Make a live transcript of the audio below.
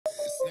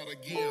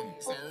game.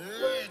 It's a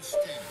rich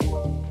thing.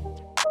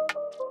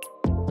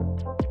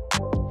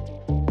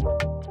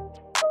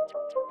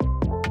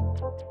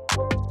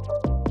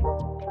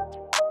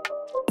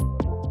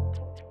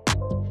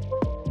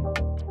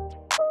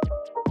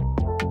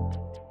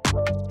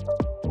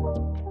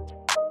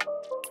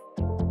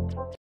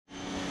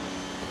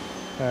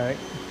 Alright,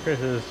 Chris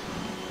is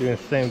doing the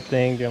same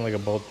thing, doing like a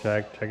bolt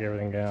check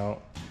everything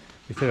out.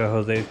 We took a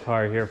Jose's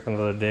car here from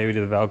the other day. We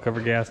did the valve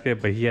cover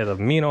gasket, but he had a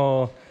mean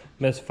old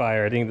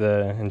misfire. I think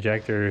the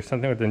injector,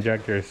 something with the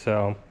injector.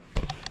 So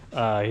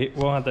we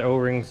won't have the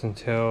O-rings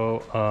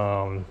until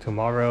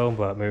tomorrow,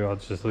 but maybe I'll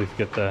just at least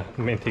get the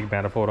intake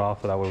manifold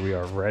off so that way we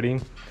are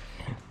ready.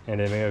 And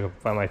then maybe I can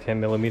find my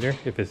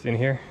 10mm if it's in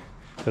here,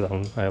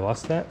 because I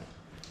lost that.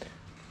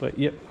 But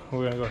yep,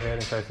 we're gonna go ahead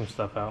and try some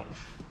stuff out.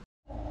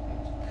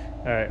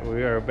 Alright,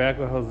 we are back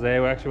with Jose.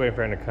 We're actually waiting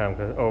for him to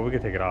come, we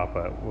could take it off,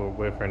 but we'll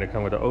wait for him to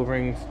come with the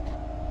O-rings.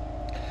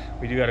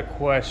 We do got a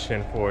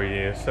question for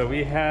you. So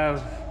we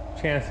have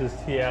Chance's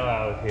TL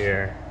out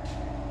here,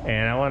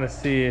 and I want to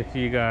see if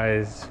you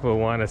guys will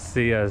want to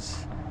see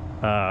us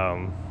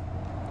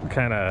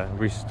kind of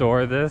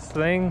restore this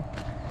thing,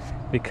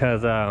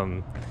 because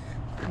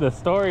the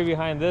story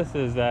behind this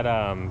is that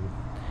I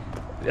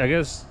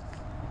guess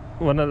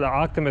one of the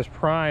Optimus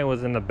Prime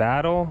was in the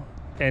battle,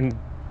 and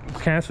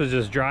Chance was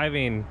just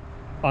driving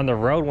on the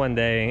road one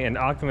day, and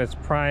Optimus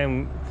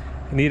Prime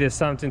needed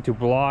something to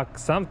block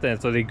something,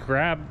 so they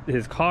grabbed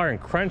his car and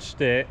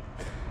crunched it,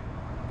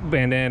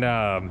 and then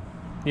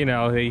you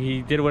know,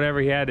 he did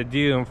whatever he had to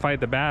do and fight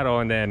the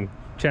battle, and then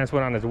Chance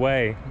went on his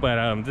way.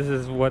 But this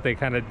is what they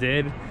kind of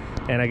did,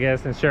 and I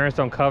guess insurance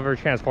don't cover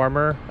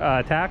Transformer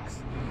attacks,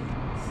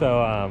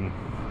 so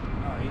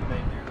no,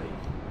 they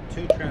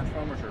nearly 2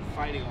 Transformers are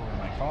fighting over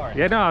my car.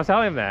 yeah, no, I was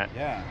telling him that.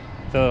 Yeah.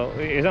 So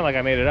it's not like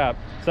I made it up.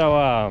 So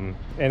and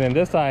then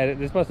this side,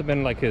 this must have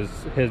been like his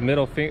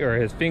middle finger, or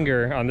his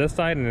finger on this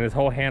side, and then his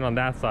whole hand on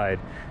that side.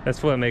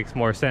 That's what makes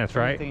more sense,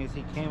 right? The thing is,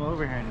 he came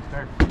over here and he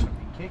started fucking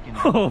kicking.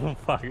 Oh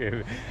fuck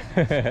it.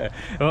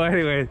 Well,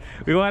 anyways,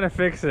 we want to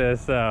fix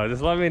this, so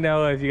just let me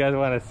know if you guys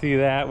want to see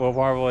that. Will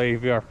probably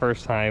be our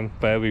first time,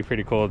 but it'll be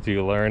pretty cool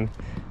to learn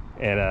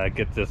and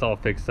get this all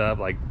fixed up,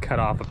 like cut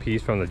off a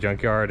piece from the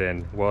junkyard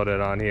and weld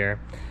it on here,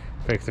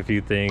 fix a few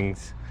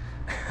things.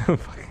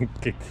 Fucking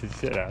kick the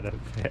shit out of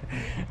it.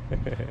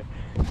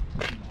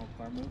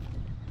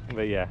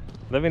 But yeah,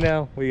 let me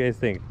know what you guys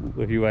think,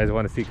 if you guys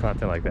want to see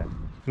content like that.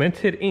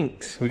 Minted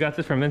inks. We got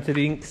this from Minted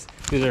Inks.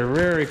 These are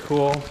very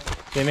cool.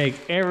 They make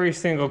every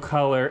single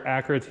color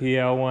Acro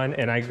TL one,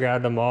 and I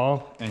grabbed them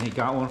all. And he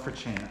got one for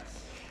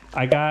Chance.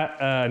 I got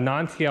a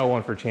non-TL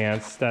one for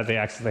Chance that they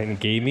accidentally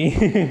gave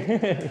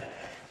me.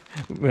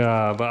 But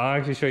I'll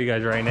actually show you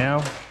guys right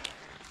now.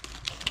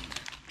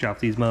 Drop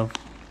these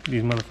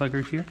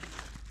motherfuckers here.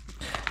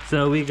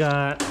 So we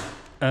got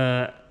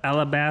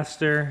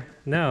alabaster.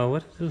 No,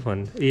 what is this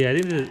one? Yeah,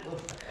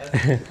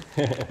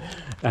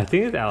 I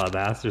think it's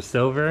alabaster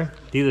silver.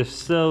 These are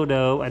so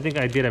dope. I think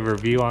I did a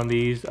review on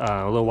these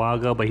a little while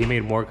ago, but he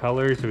made more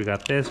colors. So we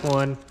got this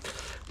one.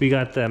 We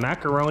got the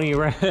macaroni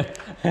red.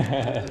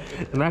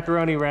 The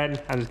macaroni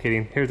red. I'm just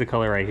kidding. Here's the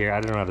color right here. I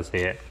don't know how to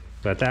say it.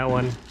 Got that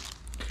one.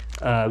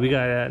 We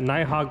got a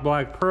Nighthawk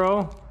Black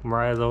Pearl,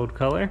 Mariah's old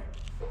color.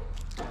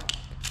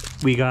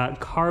 We got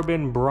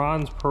Carbon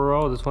Bronze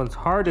Pearl. This one's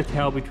hard to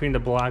tell between the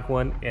black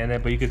one and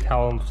it, but you can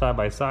tell them side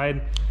by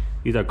side.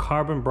 These are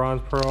Carbon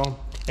Bronze Pearl.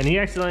 And he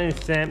accidentally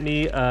sent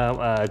me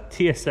a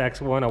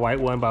TSX one, a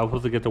white one, but I was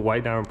supposed to get the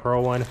white diamond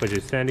pearl one, which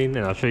is sending,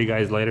 and I'll show you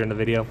guys later in the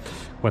video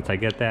once I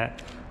get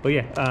that. But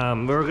yeah,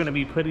 we're gonna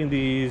be putting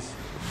these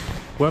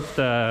with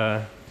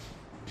the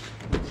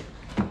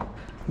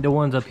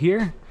ones up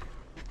here.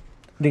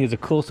 I think it's a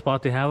cool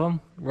spot to have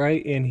them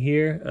right in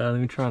here. Let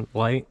me try on the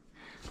light.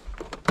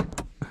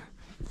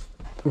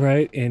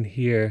 Right in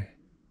here.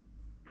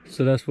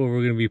 So that's what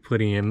we're gonna be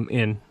putting him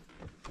in.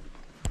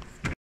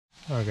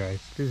 Alright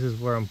guys, this is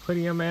where I'm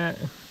putting them at.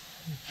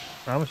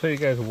 I'm gonna show you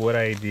guys what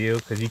I do,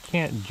 because you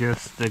can't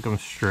just stick them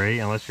straight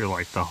unless you're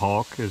like the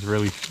Hulk. Is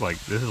really like,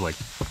 this is like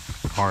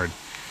hard.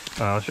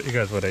 I'll show you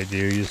guys what I do.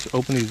 You just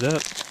open these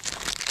up,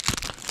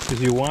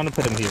 because you want to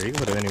put them here. You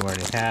can put them anywhere in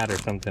your hat or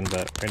something,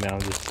 but right now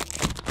I'm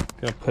just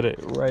gonna put it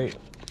right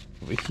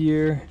over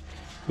here.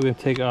 We're gonna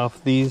take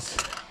off these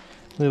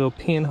little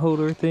pin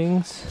holder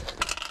things.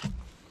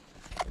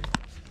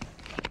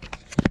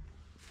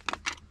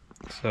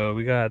 So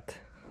we got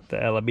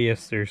the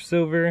alabaster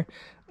silver.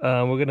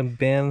 We're gonna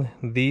bend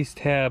these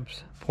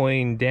tabs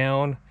pointing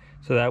down,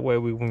 so that way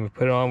when we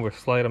put it on, we'll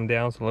slide them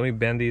down. So let me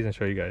bend these and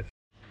show you guys.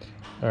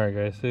 All right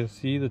guys, so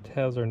see the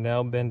tabs are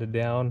now bended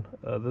down.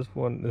 This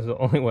is the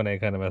only one I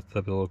kind of messed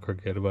up, a little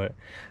crooked, but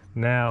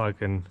now I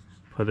can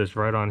put this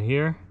right on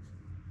here,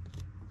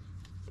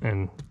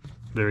 and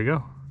there we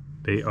go.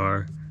 They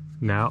are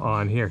now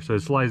on here, so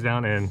it slides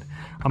down, and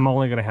I'm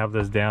only gonna have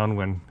this down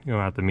when you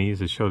know at the meets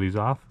to show these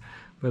off.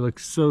 But it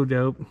looks so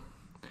dope.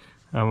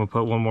 I'm gonna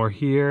put one more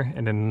here,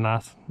 and then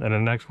the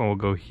next one will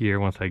go here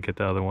once I get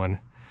the other one.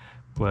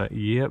 But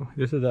yep,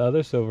 this is the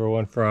other silver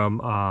one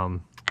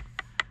from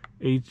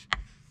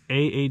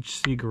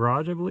AHC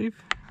Garage, I believe.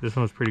 This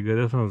one's pretty good.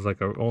 This one's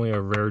like only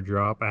a rare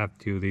drop. I have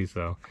 2 of these,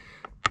 so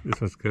this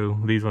one's cool.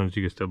 These ones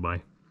you can still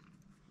buy.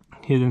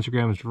 His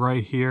Instagram is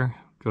right here.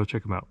 Go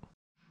check him out.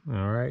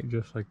 All right,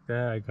 just like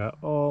that, I got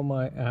all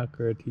my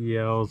Acura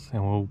TLs,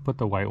 and we'll put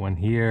the white one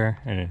here.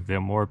 And if there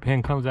more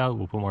pin comes out,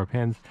 we'll put more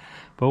pins.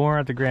 But when we're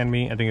at the Grand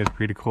Meet, I think it's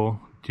pretty cool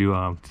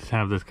to just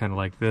have this kind of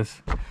like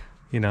this,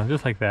 you know,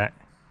 just like that,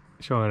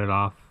 showing it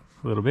off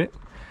a little bit.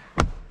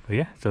 But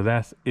yeah, so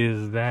that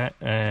is that,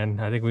 and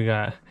I think we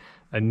got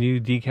a new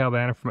decal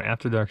banner from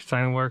After Dark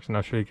Signworks, and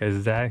I'll show you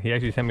guys that. He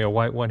actually sent me a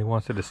white one. He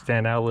wants it to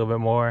stand out a little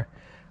bit more.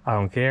 I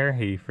don't care.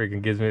 He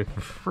freaking gives me it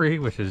for free,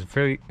 which is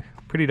pretty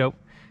dope.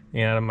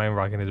 And I don't mind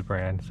rocking his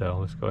brand, so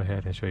let's go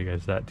ahead and show you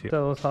guys that too.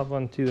 So let's hop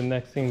on to the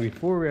next thing.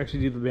 Before we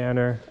actually do the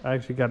banner, I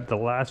actually got the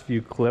last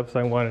few clips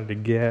I wanted to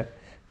get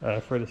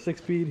for the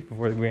 6-speed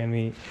before the Grand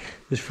Meet.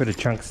 This is for the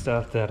chunk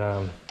stuff that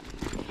I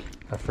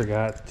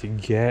forgot to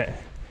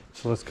get.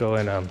 So let's go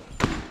and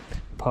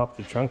pop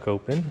the trunk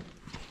open.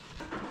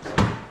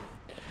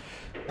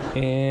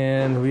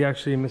 And we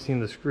actually missing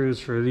the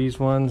screws for these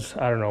ones.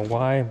 I don't know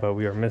why, but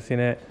we are missing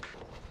it.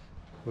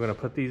 We're gonna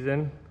put these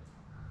in.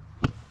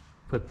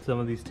 Put some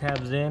of these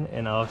tabs in,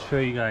 and I'll show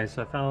you guys.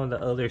 So I found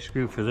the other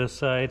screw for this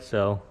side,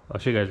 so I'll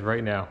show you guys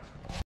right now.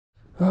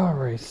 All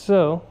right,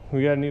 so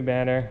we got a new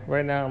banner.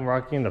 Right now I'm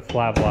rocking the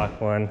flat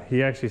block one.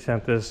 He actually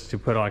sent this to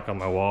put like on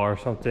my wall or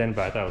something,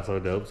 but I thought it was so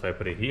dope, so I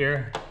put it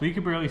here. We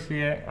can barely see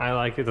it. I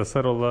like it, it's a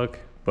subtle look,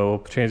 but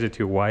we'll change it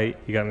to white.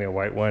 He got me a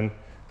white one,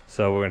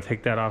 so we're gonna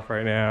take that off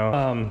right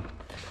now.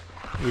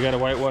 We got a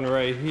white one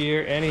right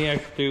here, and he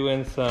actually threw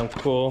in some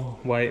cool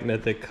white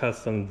Mythic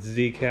custom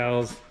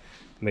decals.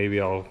 Maybe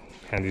I'll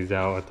hand these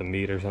out at the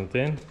meet or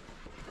something,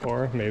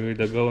 or maybe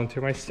they'll go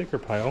into my sticker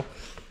pile.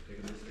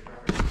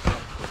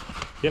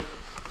 Yep.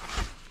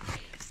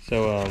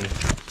 So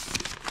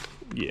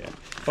yeah.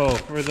 Oh,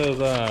 for those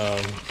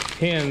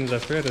pins, I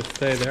forgot to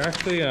say they're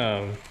actually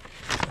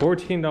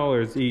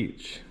 $14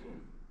 each.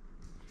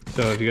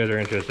 So if you guys are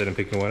interested in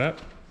picking one up,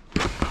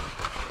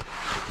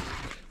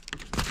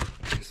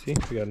 see,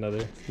 we got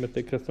another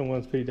Mythic custom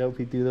one's pretty dope.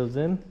 We do those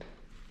in.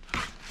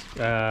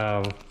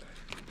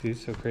 Dude,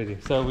 so crazy.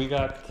 So we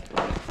got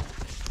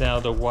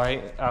now the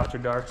white After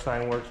Dark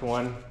Signworks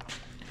one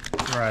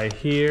right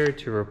here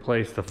to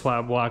replace the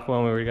flat block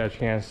one where we got a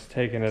chance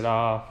taking it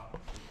off.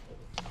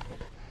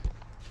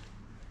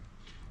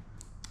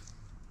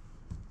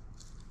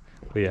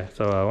 But yeah,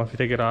 so once we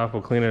take it off,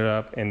 we'll clean it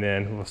up, and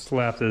then we'll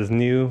slap this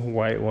new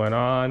white one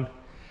on.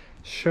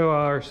 Show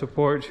our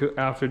support to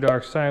After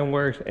Dark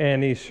Signworks,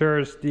 and he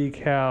shirts,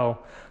 decal.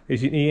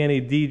 If you need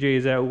any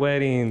DJs at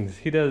weddings,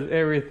 he does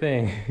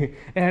everything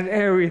and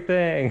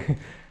everything.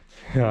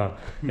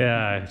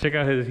 Yeah, check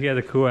out his, he has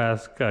a cool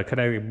ass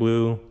Kinetic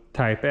Blue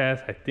Type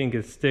S. I think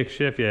it's stick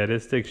shift. Yeah, it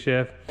is stick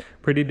shift.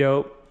 Pretty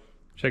dope.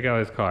 Check out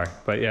his car.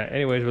 But yeah,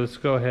 anyways, let's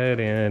go ahead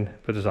and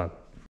put this on.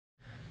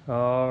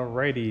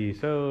 Alrighty,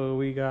 so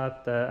we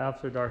got the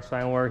After Dark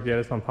Signworks. Yeah,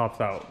 this one pops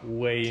out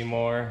way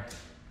more.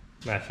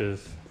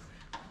 Matches.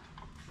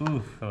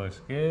 Oof, that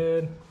looks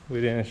good. We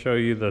didn't show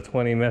you the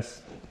 20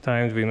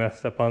 times we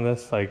messed up on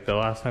this like the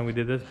last time we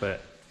did this,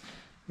 but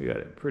we got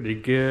it pretty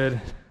good.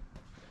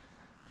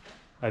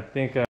 I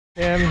think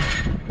he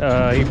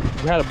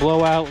had a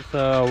blowout,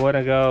 so I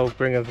wouldn't go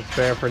bring us a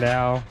spare for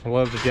now. I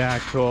love the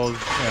jack tools,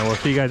 and we'll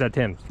see you guys at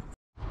Tim's.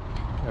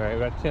 All right, we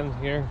got Tim's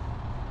here.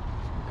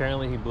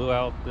 Apparently he blew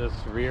out this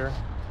rear.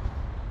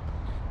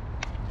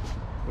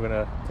 We're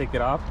gonna take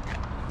it off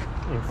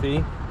and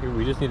see.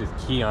 We just need his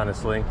key,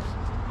 honestly.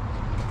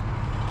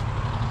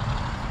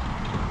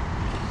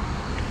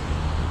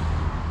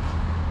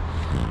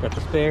 Got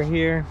the spare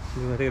here.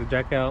 We're gonna take the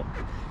jack out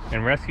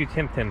and rescue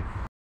Tim.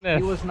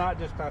 He was not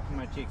just clapping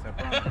my cheeks, I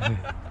promise.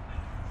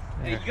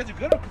 Hey, you guys are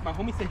good, because my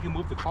homie said you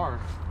moved the car.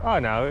 Oh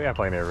no, we got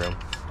plenty of room.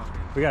 Okay.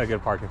 We got a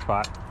good parking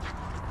spot.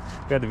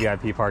 We got the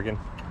VIP parking.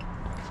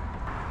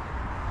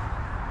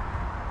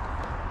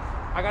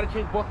 I gotta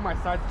change both my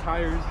side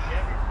tires. You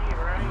have your key,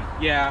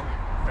 right? Yeah.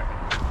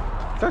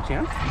 Is there a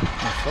chance?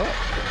 What's up?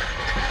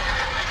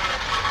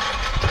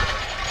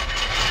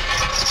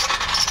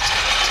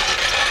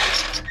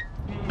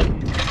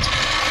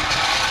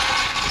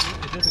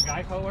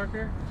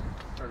 Co-worker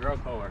or girl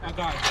co-worker? I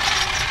got it.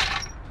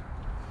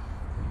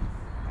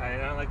 I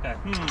don't like that.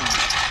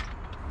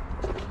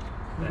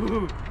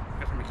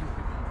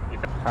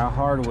 How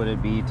hard would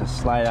it be to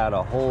slide out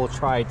a whole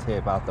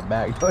tri-tip out the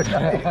back door?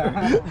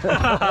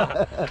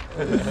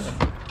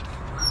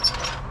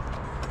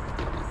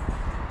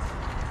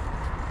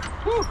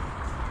 Whew.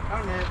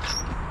 Darn it.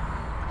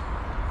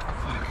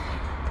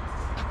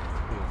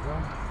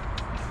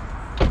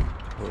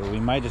 Well, we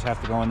might just have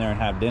to go in there and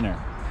have dinner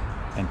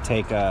and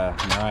take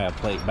Mariah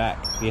plate back.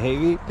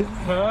 Maybe?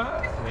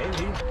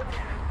 Maybe.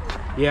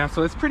 Yeah,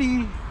 so it's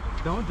pretty...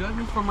 Don't judge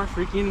me for my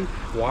freaking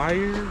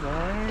wires,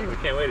 alright? We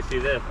can't wait to see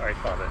this. Alright,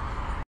 stop it.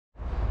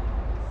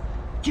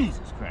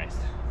 Jesus Christ.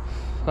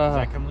 Does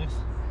that come loose?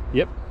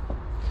 Yep.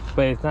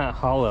 But it's not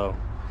hollow.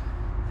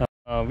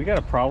 We got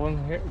a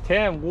problem here.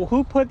 Tim,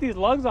 who put these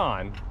lugs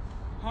on?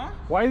 Huh?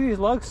 Why are these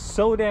lugs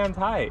so damn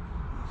tight?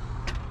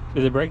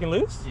 Is it breaking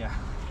loose? Yeah.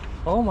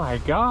 Oh my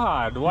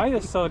god, why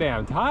is it so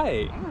damn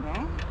tight? I don't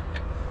know.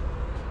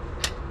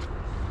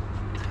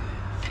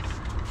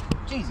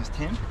 Jesus,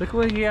 Tim. Look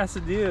what he has to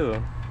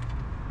do.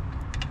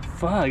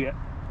 Fuck.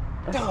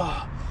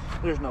 Oh,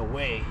 there's no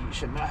way. You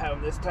should not have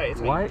them this tight. It's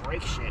like Why? you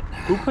break shit.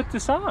 Who put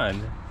this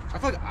on? I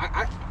feel like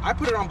I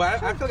put it on,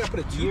 but I feel like I put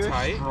it too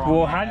tight.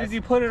 Well, how did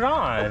you put it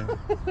on?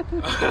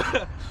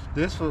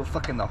 This was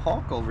fucking the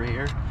Hulk over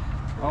here.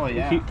 Oh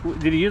yeah.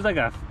 Did he use like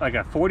a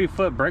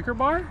 40-foot breaker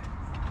bar?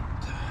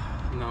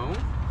 No.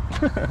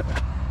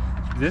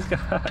 This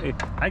guy,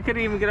 I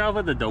couldn't even get off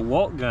with the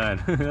DeWalt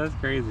gun. That's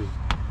crazy.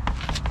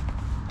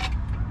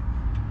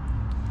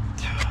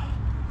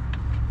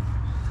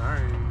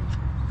 Sorry.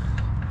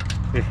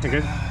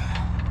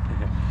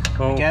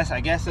 Cool.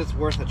 I guess it's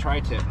worth a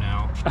tri-tip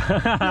now. You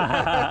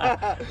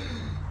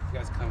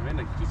guys come in,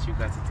 I can get you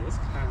guys a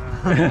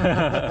discount.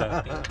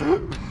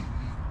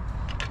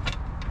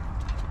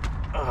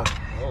 Oh.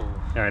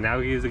 All right, now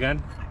we can use the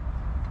gun.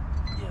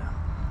 Yeah.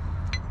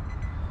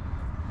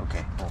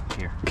 Okay. Oh,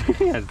 here.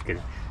 Yeah, just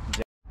kidding.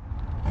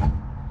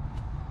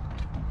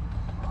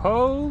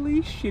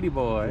 Holy shitty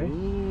boy.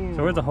 Ooh.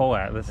 So where's the hole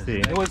at? Let's see.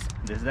 It was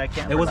Does that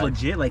camera? it was like-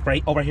 legit like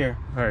right over here.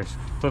 All right,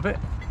 flip it.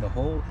 The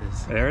hole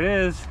is There it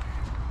is.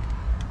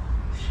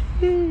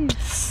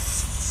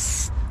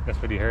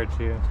 That's what he heard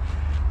too.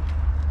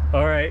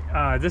 All right,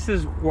 this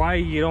is why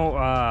you don't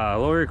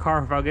lower your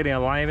car without getting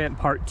alignment,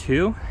 part 2.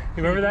 You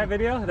remember that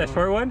video, that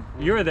short one?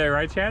 You were there,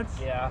 right, Chance?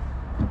 Yeah.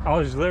 I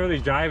was literally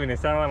driving. It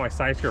sounded like my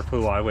side skirt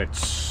flew. I went.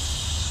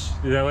 Is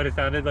that what it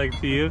sounded like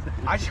to you?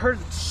 I just heard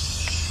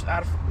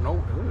out of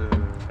no.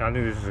 I don't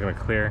think this is gonna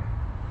clear.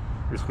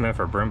 This is meant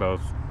for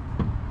Brimbos.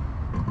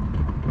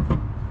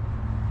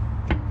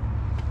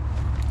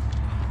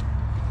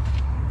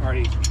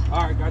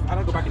 Alright, guys, I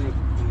don't go back in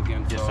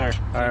again. Yes, so sir.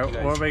 thank All you right,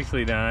 guys. we're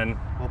basically done.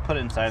 We'll put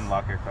it inside and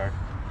lock your car.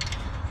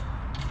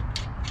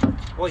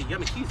 Oh, you got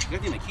my keys. You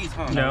guys need my keys,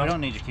 huh? No. We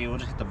don't need your key. We'll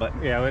just hit the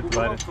button. Yeah, with the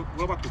button.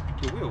 What about the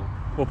wheel?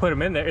 We'll put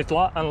them in there. It's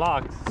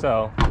unlocked,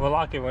 so we'll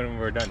lock it when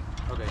we're done.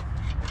 Okay.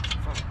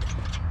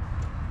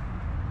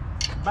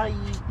 Bye.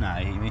 Nah,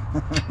 I hate me.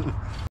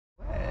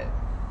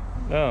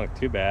 No,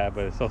 too bad,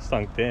 but it's so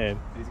sunk in.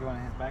 He's going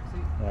in his back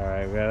seat. All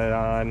right, we got it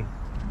on.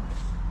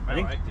 I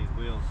like these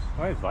wheels.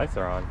 Oh, his lights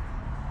are on.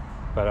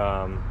 But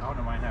I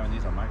wouldn't mind having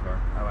these on my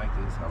car. I like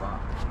these a lot.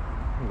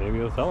 maybe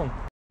we'll sell them.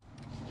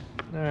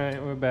 All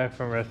right, we're back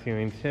from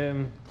rescuing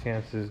Tim.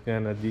 Chance is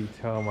gonna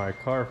detail my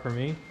car for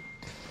me.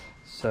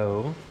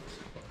 So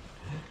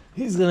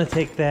he's gonna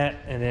take that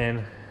and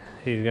then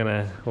he's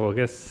gonna, well, I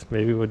guess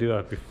maybe we'll do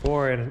a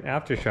before and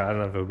after shot. I don't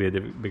know if it'll be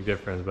a big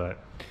difference, but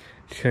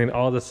clean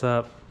all this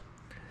up,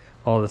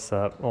 all this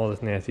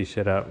nasty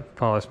shit up,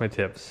 polish my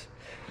tips.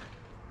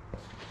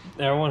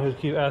 Everyone who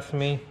keeps asking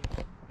me,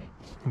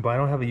 but I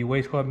don't have a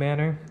UA Squad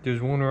banner.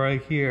 There's one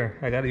right here.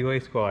 I got a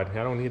UA Squad.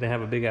 I don't need to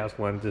have a big ass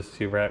one just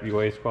to wrap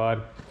UA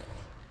Squad.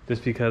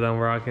 Just because I'm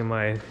rocking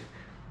my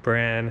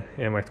brand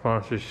and my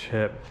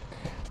sponsorship.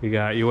 We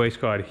got UA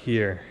Squad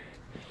here.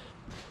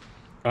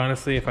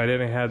 Honestly, if I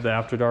didn't have the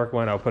After Dark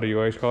one, I'll put a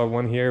UA Squad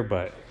one here,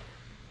 but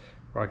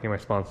rocking my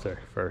sponsor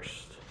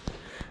first.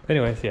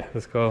 Anyways, yeah,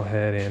 let's go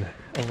ahead and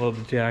unload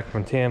the jack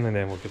from Tim and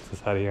then we'll get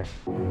this out of here.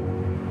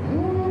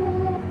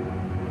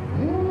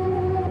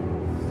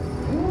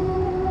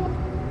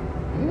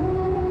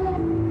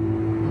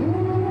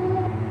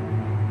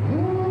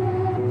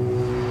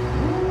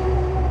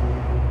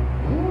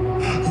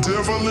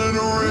 Devil in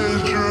a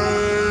red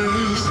dress.